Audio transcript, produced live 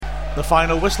The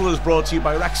final whistle is brought to you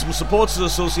by Wrexham Supporters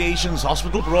Association's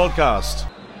Hospital Broadcast.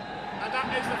 And that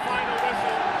is the final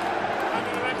whistle. And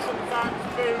the Wrexham fans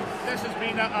boo. This has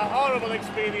been a horrible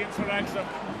experience for Wrexham.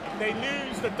 They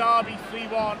lose the derby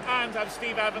 3-1 and have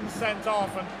Steve Evans sent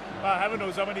off. And heaven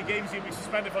knows how many games he'll be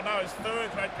suspended for now. His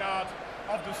third red card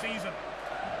of the season.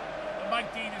 And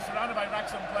Mike Dean is surrounded by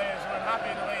Wrexham players who are happy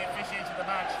in the way he officiated the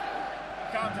match.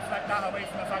 Can't deflect that away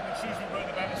from the fact that Shrewsbury were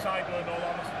the better side, in all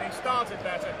honesty. They started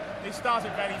better, they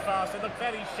started very fast, they looked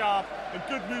very sharp, a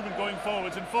good movement going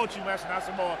forwards. Unfortunately, Weston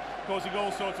Asamoah causing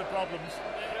all sorts of problems.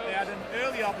 They had an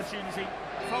early opportunity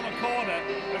from a corner,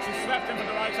 which was swept in from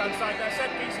the right hand side. Their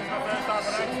set pieces in the first half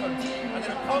are excellent, and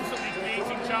they were constantly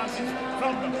creating chances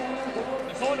from them.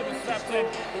 The corner was swept in,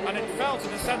 and it fell to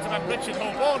the centre-back Richard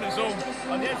Hope on his own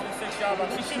on the edge of the 6-yard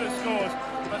box. He should have scored,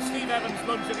 but Steve Evans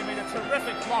lunged in and made a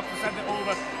terrific block to send it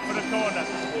over for the corner.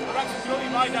 The Wrexham could only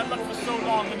ride that luck for so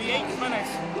long. In the 8th minute,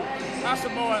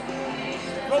 Asamoah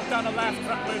broke down the left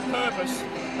with purpose,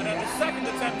 and then the second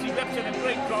attempt he ripped in a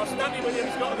great cross. Danny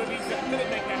Williams got to release it, didn't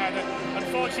make the header, and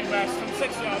Fortune West from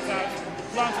 6 yards out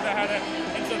planted the header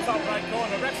into the top right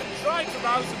corner. Wrexham tried to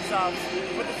rouse themselves,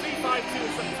 but the 3-5-2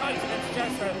 was some tight against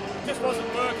Chester, just wasn't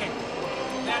working.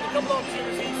 They had a couple of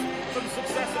opportunities from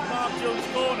successive Mark Jones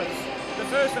corners. The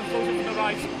first one floating from the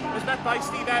right was met by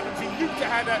Steve Evans. He looped a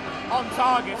header on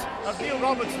target of Neil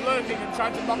Roberts lurking and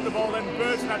trying to knock the ball in.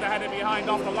 Burton had the header behind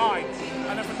off the line,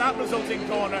 and then from that resulting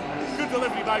corner, good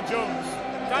delivery by Jones.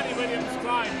 Danny Williams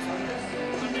climbed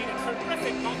and made a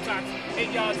terrific contact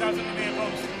 8 yards out of the near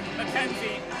post.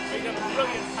 Mackenzie made a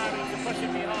brilliant parry to push it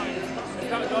behind.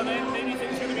 If that had gone in, maybe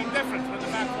things could have been different, but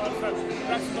the fact was that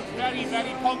Wrexham looked very,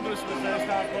 very ponderous in the first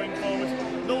half going forward.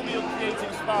 No real creative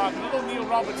spark. Although Neil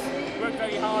Roberts worked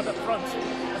very hard up front,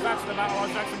 the fact of the matter was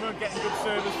Wrexham weren't getting good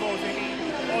service for the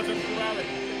Gordon Llewellyn.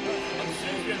 And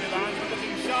Shrewsbury on the line were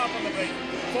looking sharp on the break.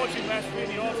 Fortune West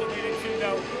really also made it 2-0,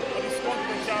 but he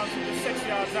squandered the chance from just 6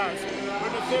 yards out.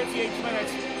 But in the 38th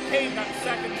minute came that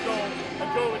second goal, a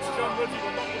goal which John Ruddy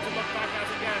will not want to look back at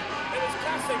again. It was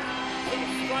classic sort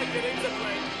of striker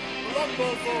interplay. The long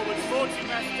ball forward, Fortune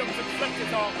West jumps and flicked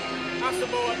it off.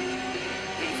 Asamoah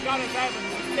beats Gareth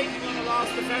Evans, taking on the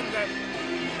last defender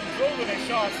and drove with a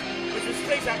shot, which was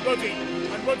straight at Ruddy,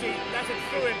 and Ruddy let it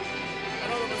through him, and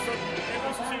all of a sudden it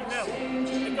was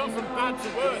 2-0. It got from bad to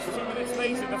worse 2 minutes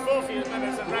later. The 40th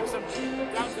minute and Wrexham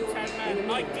down to 10 men.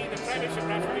 Mike Dean, the Premiership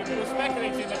referee, who was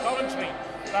speculating in the commentary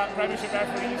that Premiership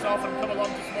referees often come along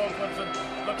to small clubs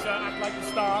and look to act like the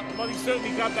star. Well, he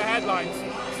certainly grabbed the headlines.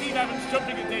 Steve Evans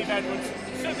jumping at Dave Edwards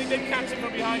certainly did catch him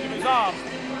from behind him his arm,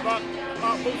 but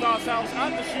both ourselves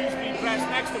and the Shrewsbury press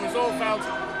next to us all felt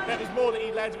that it was more that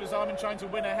he led to his arm in trying to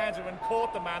win a header and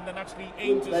caught the man than actually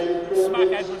aimed to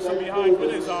smack Edwards from behind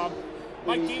with his arm.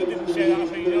 Mike Dean didn't share that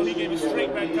opinion. He gave a straight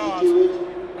red card,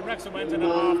 and Wrexham went in at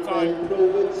half time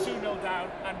 2-0 down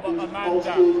and a man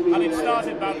down, and it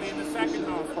started badly in the second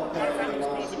half. Gareth Evans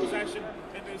caught a possession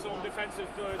in his own defensive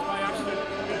third by Ashton,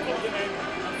 who pulled him in.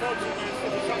 Unfortunately, it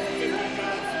was a shot from 15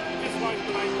 yards just wide of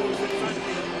the line post and trying to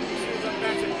shoot them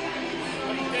better,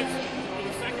 but he did for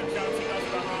the second chance he got at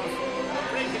the half.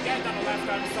 Break again down the left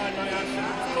hand side by Ashton.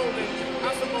 It was pulled in.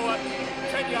 Asamoah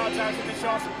 10 yards out of the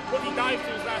shot, but he dived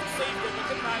to his left, saved it, but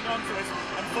couldn't hang on to it.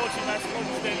 Unfortunately, West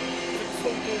lunged in to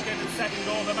total get his second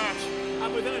goal of the match. And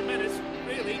within a minute,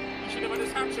 really, he should have had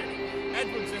his hat-trick.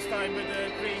 Edwards this time with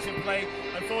the creative play,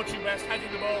 and Fortune West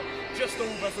heading the ball just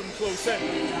over from close in.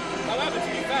 However, to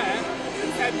be fair,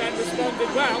 the 10 men responded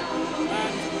well,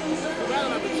 and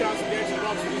Llewellyn had the chance at the edge of the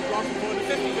box with his block before the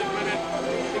 55th minute.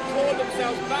 They clawed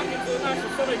themselves back into the match to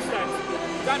some extent.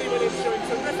 Danny Williams showing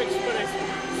terrific spirit,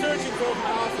 surging from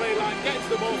the halfway line, getting to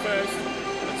the ball first,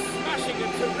 and smashing a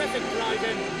terrific drive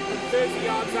in from 30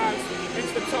 yards out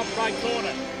into the top right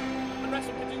corner. And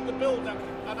Wrexham continued the build-up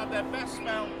and had their best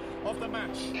spell of the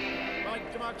match.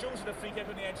 Mark Jones had a free kick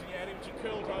on the edge of the area, which he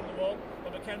curled round the wall, but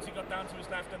Mackenzie got down to his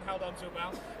left and held on to it well.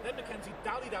 Then Mackenzie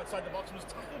dallied outside the box and was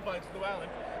tackled by Llewellyn,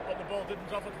 but the ball didn't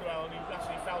drop at Llewellyn. He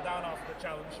actually fell down after the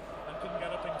challenge and couldn't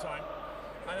get up in time.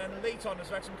 And then late on,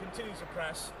 as Wrexham continues to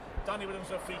press, Danny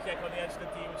Williams had a free kick on the edge of the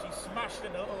D, which he smashed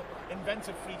in a little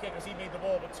inventive free kick as he made the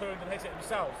ball, but turned and hit it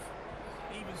himself.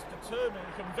 He was determined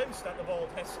and convinced that the ball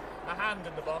had hit a hand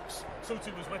in the box. So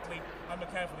too was Whitley and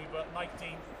McEvoy, but Mike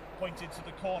Dean pointed to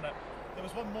the corner. There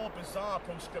was one more bizarre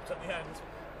postscript at the end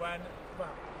when,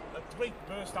 well, a great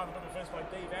burst out of the first by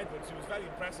Dave Edwards, who was very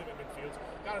impressive in midfield.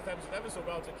 Gareth Evans did ever so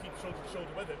well to keep shoulder to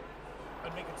shoulder with him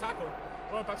and make a tackle.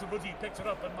 Well, back to Ruddy, picked it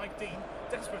up, and Mike Dean,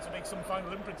 desperate to make some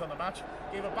final imprint on the match,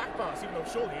 gave a back pass, even though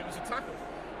surely it was a tackle.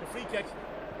 The free kick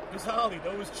bizarrely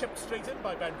though, was chipped straight in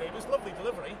by Ben Davies. Lovely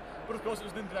delivery, but of course it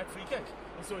was an indirect free kick,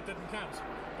 and so it didn't count.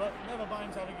 But never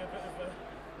mind having a bit of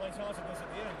lightheartedness at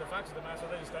the end. The fact of the matter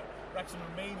is that Wrexham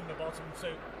remain in the bottom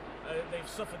two. They've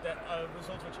suffered a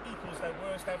result which equals their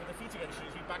worst ever defeat against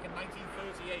Shrewsbury back in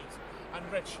 1938.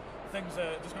 And Rich, things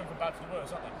are just going from bad to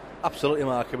worse, aren't they? Absolutely,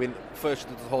 Mark. I mean, first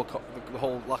the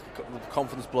whole lack of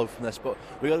confidence blow from this, but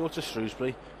we got to go to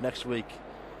Shrewsbury next week,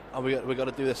 and we got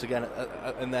to do this again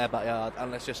in their backyard.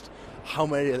 And it's just how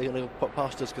many are they going to put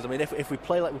past us? Because I mean, if we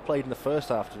play like we played in the first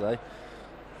half today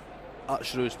at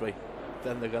Shrewsbury,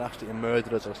 then they're going to absolutely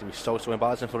murder us. It's going to be so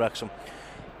embarrassing for Wrexham.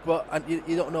 But and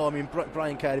you don't know. I mean,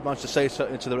 Brian Carey managed to say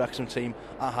something to the Wrexham team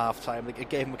at half time. It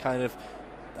gave them a kind of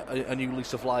a new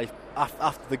lease of life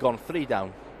after they've gone 3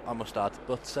 down, I must add.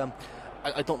 But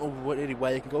I don't know really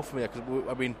where you can go from here, because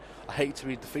I mean, I hate to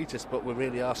be defeatist, but we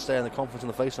really are staring the confidence in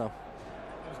the face now.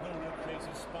 There's no real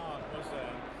creative spark, was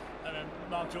there? And then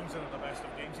Mark Jones did at the best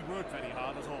of games. He worked very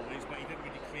hard as always, but he didn't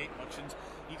really create much, and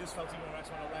he just felt even when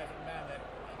Wrexham had 11 men that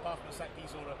apart from a set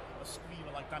piece or a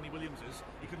screamer like Danny Williams is,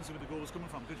 you couldn't see where the goal was coming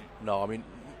from, could you? No, I mean,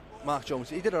 Mark Jones,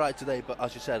 he did all right today, but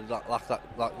as you said, lacked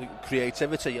that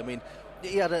creativity. I mean,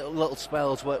 he had a little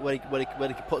spells where he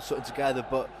could put something together,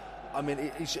 but I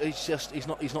mean, he's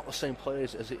not the same player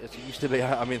as he used to be.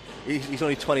 I mean, he's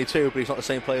only 22, but he's not the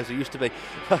same player as he used to be.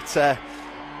 But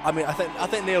I mean, I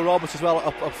think Neil Roberts as well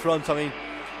up front. I mean,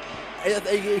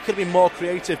 he could have been more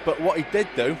creative, but what he did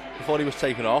do before he was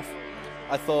taken off,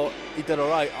 I thought he did all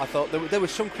right. I thought there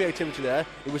was some creativity there.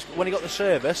 It was when he got the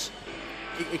service,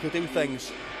 he could do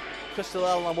things. Crystal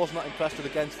Allen, I wasn't that impressed with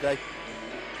again today.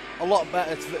 A lot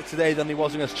better today than he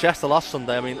was against Chester last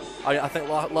Sunday. I mean, I think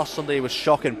last Sunday he was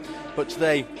shocking, but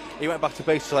today he went back to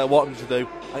basics like I wanted him to do.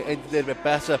 He did a bit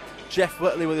better. Jeff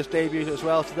Whitley with his debut as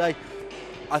well today.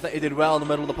 I think he did well in the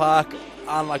middle of the park,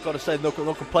 and I've got to say, no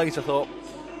complaints. I thought,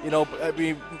 you know,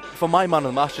 for my man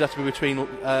of the match, it has to be between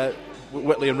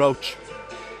Whitley and Roach.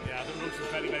 Yeah, I think Roach was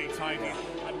very, very tidy,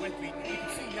 and Whitley, you can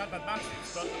see he had bad matches,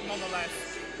 but nonetheless,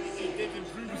 he did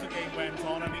improve as the game went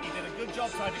on, and he did a good job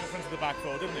tidying up front of the back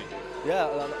four, didn't he?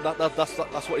 Yeah,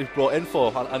 that's what he's brought in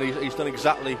for, and he's done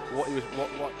exactly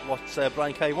what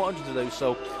Brian Kay wanted him to do.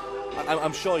 So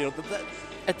I'm sure, you know,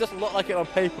 it doesn't look like it on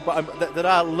paper, but there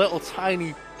are little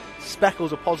tiny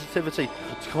speckles of positivity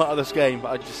to come out of this game.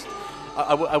 But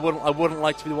I wouldn't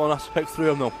like to be the one that has to pick through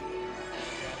them though. Yeah,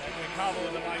 Carvel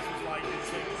and the Rice was like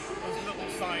those little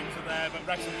signs are there, but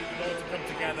Wrexham needed all to come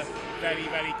together very,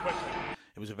 very quickly.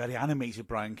 It was a very animated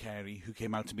Brian Carey who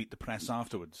came out to meet the press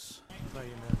afterwards.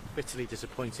 Very bitterly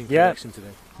disappointing for Wrexham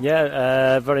today.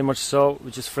 Yeah, very much so.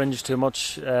 We just fringed too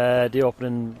much the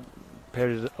opening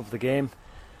period of the game.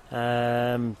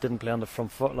 Didn't play on the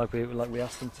front foot like we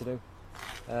asked them to do,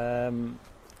 and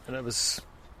it was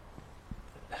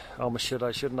almost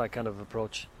shouldn't I kind of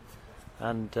approach,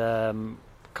 and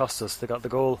cost us. They got the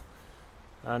goal,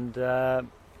 and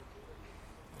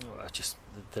just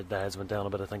the heads went down a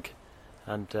bit, I think.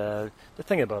 And the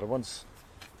thing about it, once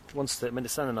the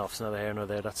standing off's neither here nor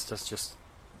there. That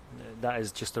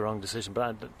is just the wrong decision.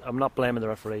 But I'm not blaming the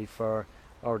referee for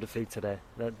our defeat today.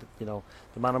 That, you know,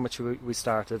 the manner in which we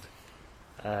started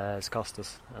has cost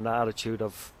us, and that attitude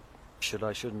of should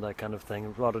I, shouldn't I kind of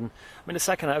thing. Rather than, I mean, the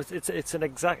second half,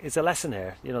 it's a lesson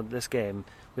here. You know, this game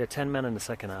we had 10 men in the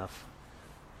second half.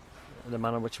 And the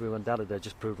manner in which we went at it there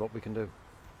just proved what we can do.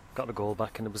 Got the goal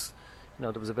back, and it was, you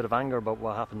know, there was a bit of anger about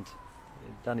what happened.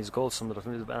 Danny's goal summed it up.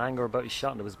 There was anger about his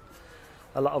shot, and there was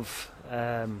a lot of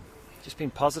just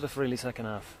being positive really second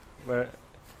half. Where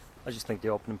I just think the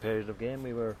opening period of game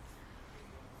we were,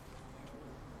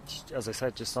 as I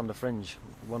said, just on the fringe,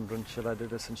 wondering should I do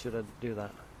this and should I do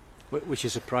that. Which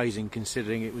is surprising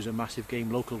considering it was a massive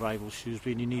game, local rivals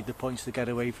Shrewsbury, and you need the points to get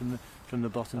away from the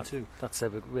bottom two. That's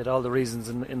it. We had all the reasons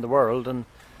in the world and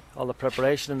all the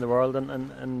preparation in the world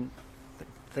and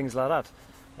things like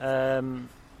that.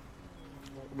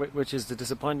 Which is the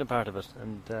disappointing part of it,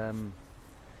 and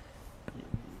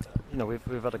you know,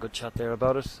 we've had a good chat there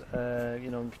about it.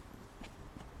 You know,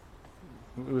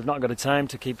 we've not got a time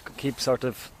to keep sort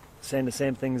of saying the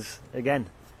same things again.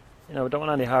 You know, we don't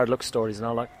want any hard luck stories and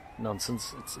all that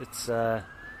nonsense. It's I've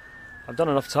done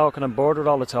enough talking. I'm bored with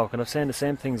all the talking. I'm saying the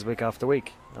same things week after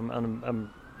week. I'm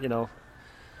you know,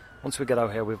 once we get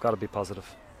out here, we've got to be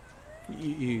positive.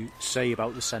 You say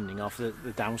about the sending off. The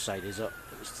downside is that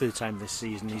it's third time this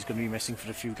season he's going to be missing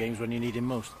for a few games when you need him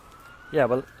most. Yeah,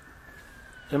 well,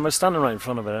 and we're standing right in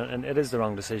front of it, and it is the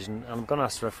wrong decision. And I'm going to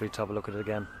ask the referee to have a look at it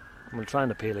again. And we'll try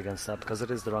and appeal against that because it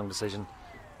is the wrong decision.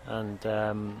 And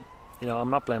you know,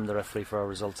 I'm not blaming the referee for our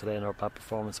result today and our bad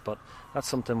performance, but that's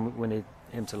something we need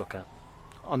him to look at.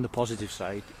 on the positive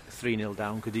side, 3-0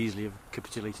 down could easily have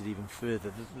capitulated even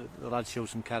further. The lads showed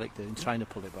some character in trying to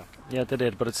pull it back. Yeah, they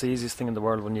did, but it's the easiest thing in the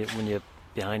world when you're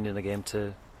behind in a game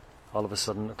to all of a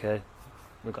sudden, okay,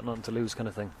 we've got nothing to lose kind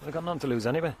of thing. We've got nothing to lose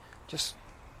anyway. Just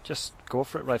go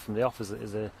for it right from the off is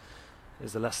the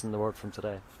lesson in the word from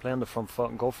today. Play on the front foot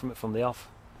and go from it from the off.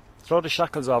 Throw the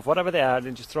shackles off, whatever they are,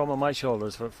 and just throw them on my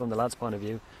shoulders from the lad's point of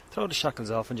view. Throw the shackles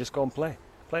off and just go and play.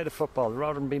 Play the football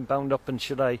rather than being bound up and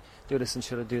should I do this and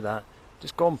should I do that.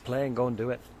 Just go and play and go and do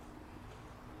it.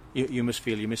 You must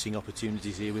feel you're missing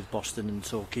opportunities here with Boston and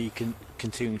Torquay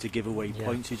continuing to give away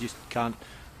points. You just can't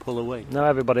pull away. No,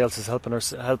 everybody else is helping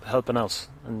us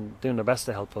and doing their best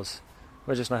to help us.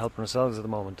 We're just not helping ourselves at the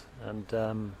moment, and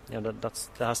that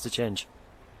has to change.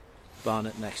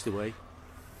 Barnet next away.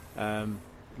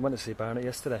 Went to see Barnet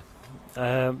yesterday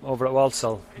over at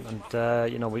Walsall, and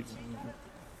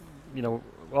we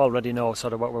already know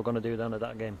sort of what we're going to do down at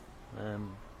that game.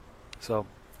 So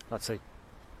let's see.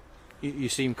 You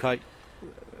seem quite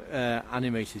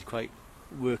animated, quite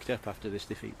worked up after this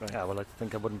defeat, Brian. Yeah, well, I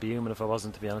think I wouldn't be human if I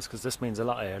wasn't, to be honest, because this means a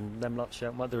lot here, and them lot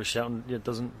shouting what they were shouting, it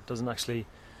doesn't actually.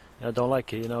 I don't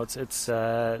like it. It's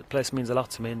the place means a lot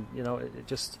to me, and it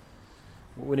just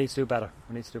we need to do better.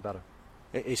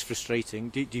 It is frustrating.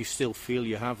 Do you still feel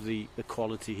you have the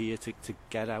quality here to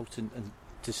get out and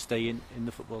to stay in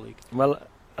the Football League? Well,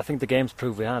 I think the games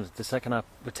prove we had. The second half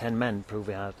with 10 men prove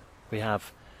we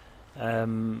have,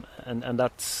 and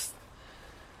that's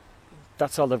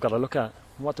all they've got to look at.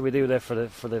 What do we do there for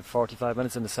the 45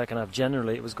 minutes in the second half?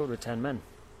 Generally, it was good with 10 men,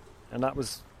 and that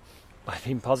was by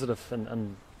being positive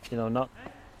and not.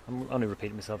 I'm only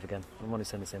repeating myself again. I'm only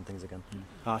saying the same things again.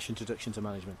 Harsh introduction to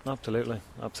management. Absolutely.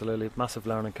 Massive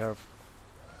learning curve.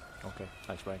 Okay,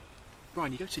 thanks, Brian.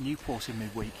 Brian, you go to Newport in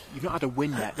midweek. You've not had a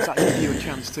win yet. Does that give you a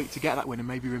chance to get that win and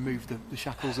maybe remove the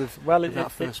shackles of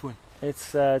that first win?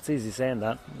 It's easy saying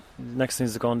that. Next thing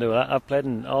is to go and do it. I've played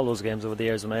in all those games over the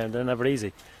years, and they're never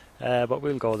easy. But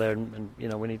we'll go there, and we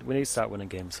need to start winning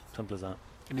games. Simple as that.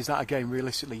 And is that a game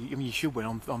realistically? I mean, you should win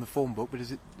on the form book, but does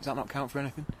that not count for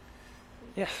anything?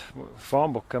 Yeah,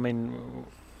 form book. I mean,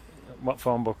 what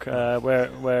form book?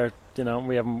 Where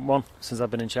we haven't won since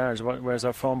I've been in charge. Where's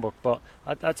our form book? But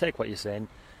I take what you're saying.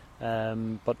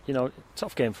 But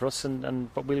tough game for us,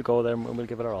 but we'll go there and we'll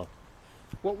give it our all.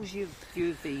 What was your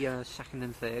view of the second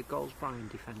and third goals, Brian,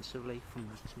 defensively from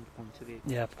that point of view?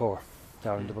 Yeah, poor.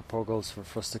 Darren, there were poor goals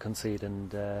for us to concede,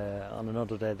 and on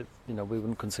another day, we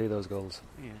wouldn't concede those goals.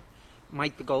 Yeah.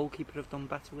 Might the goalkeeper have done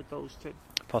better with those two?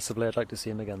 Possibly. I'd like to see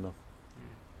him again, though.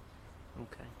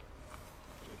 Okay.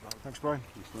 Thanks, Brian.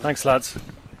 Thanks, lads.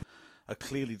 A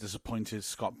clearly disappointed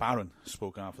Scott Barron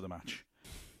spoke after the match.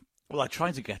 Well, I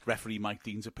tried to get referee Mike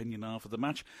Dean's opinion after the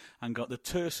match and got the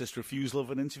tersest refusal of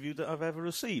an interview that I've ever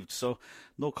received. So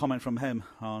no comment from him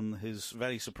on his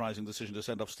very surprising decision to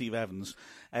send off Steve Evans.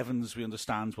 Evans, we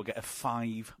understand, will get a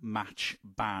 5-match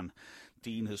ban.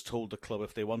 Dean has told the club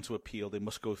if they want to appeal, they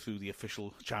must go through the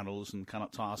official channels and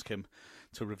cannot task him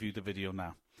to review the video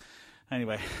now.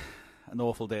 Anyway, an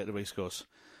awful day at the racecourse.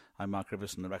 I'm Mark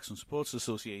Rivers from the Wrexham Supporters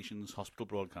Association's Hospital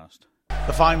Broadcast.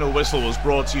 The final whistle was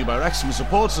brought to you by Wrexham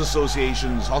Supporters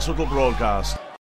Association's Hospital Broadcast.